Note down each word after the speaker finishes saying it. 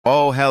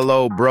Oh,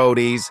 hello,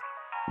 Brodies.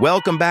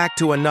 Welcome back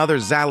to another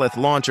Zalith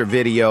launcher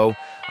video.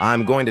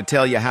 I'm going to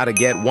tell you how to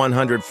get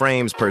 100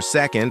 frames per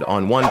second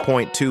on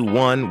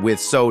 1.21 with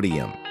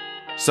sodium.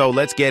 So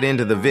let's get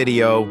into the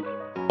video.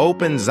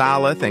 Open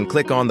Zalith and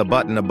click on the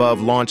button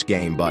above Launch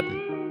Game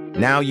button.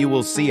 Now you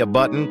will see a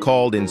button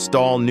called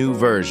Install New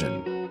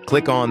Version.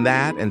 Click on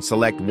that and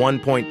select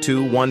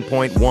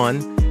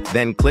 1.2,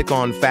 then click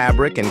on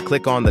Fabric and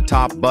click on the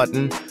top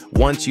button.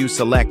 Once you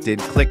selected,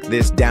 click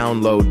this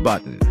Download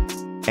button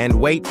and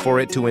wait for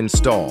it to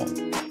install.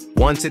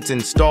 Once it's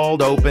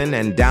installed, open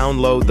and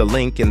download the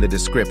link in the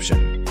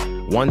description.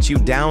 Once you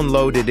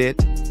downloaded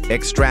it,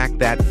 extract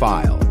that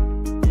file.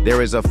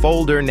 There is a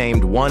folder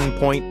named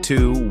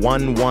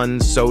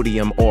 1.211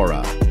 Sodium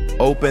Aura.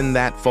 Open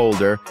that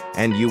folder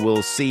and you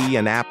will see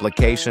an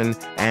application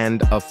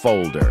and a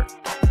folder.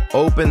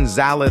 Open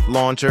Zalith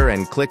Launcher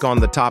and click on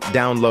the top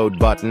download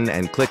button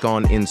and click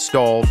on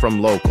Install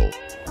from Local.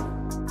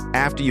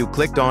 After you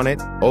clicked on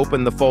it,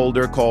 open the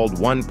folder called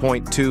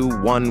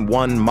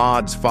 1.211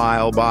 mods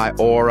file by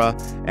Aura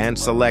and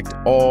select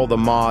all the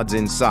mods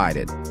inside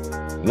it.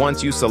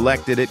 Once you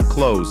selected it,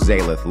 close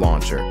Zalith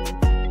Launcher.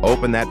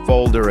 Open that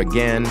folder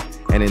again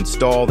and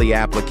install the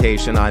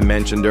application I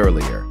mentioned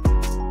earlier.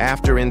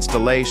 After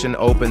installation,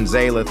 open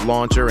Zalith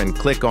Launcher and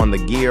click on the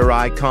gear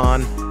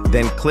icon,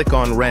 then click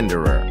on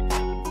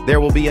Renderer. There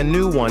will be a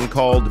new one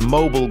called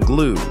Mobile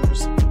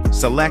Glues.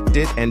 Select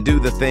it and do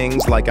the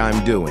things like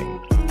I'm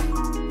doing.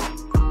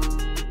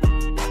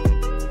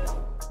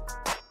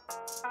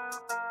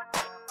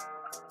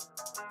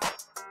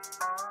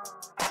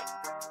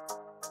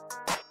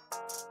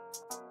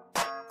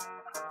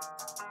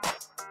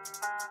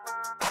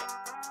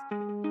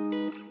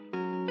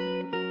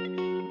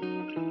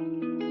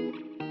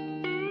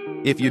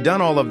 If you've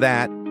done all of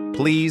that,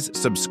 please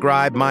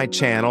subscribe my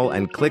channel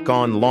and click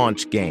on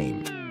Launch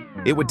Game.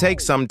 It would take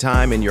some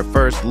time in your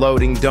first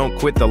loading. Don't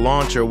quit the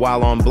launcher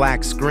while on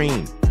black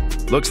screen.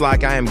 Looks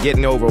like I am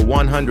getting over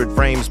 100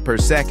 frames per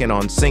second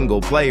on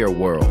single player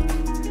world.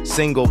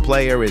 Single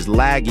player is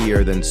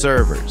laggier than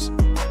servers.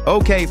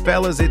 Okay,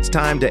 fellas, it's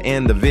time to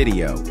end the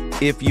video.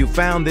 If you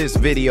found this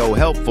video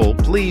helpful,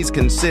 please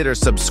consider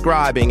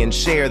subscribing and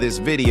share this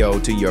video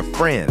to your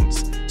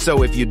friends.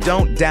 So if you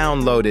don't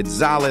download it,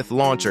 Zalith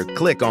Launcher,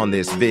 click on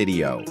this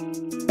video.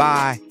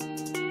 Bye.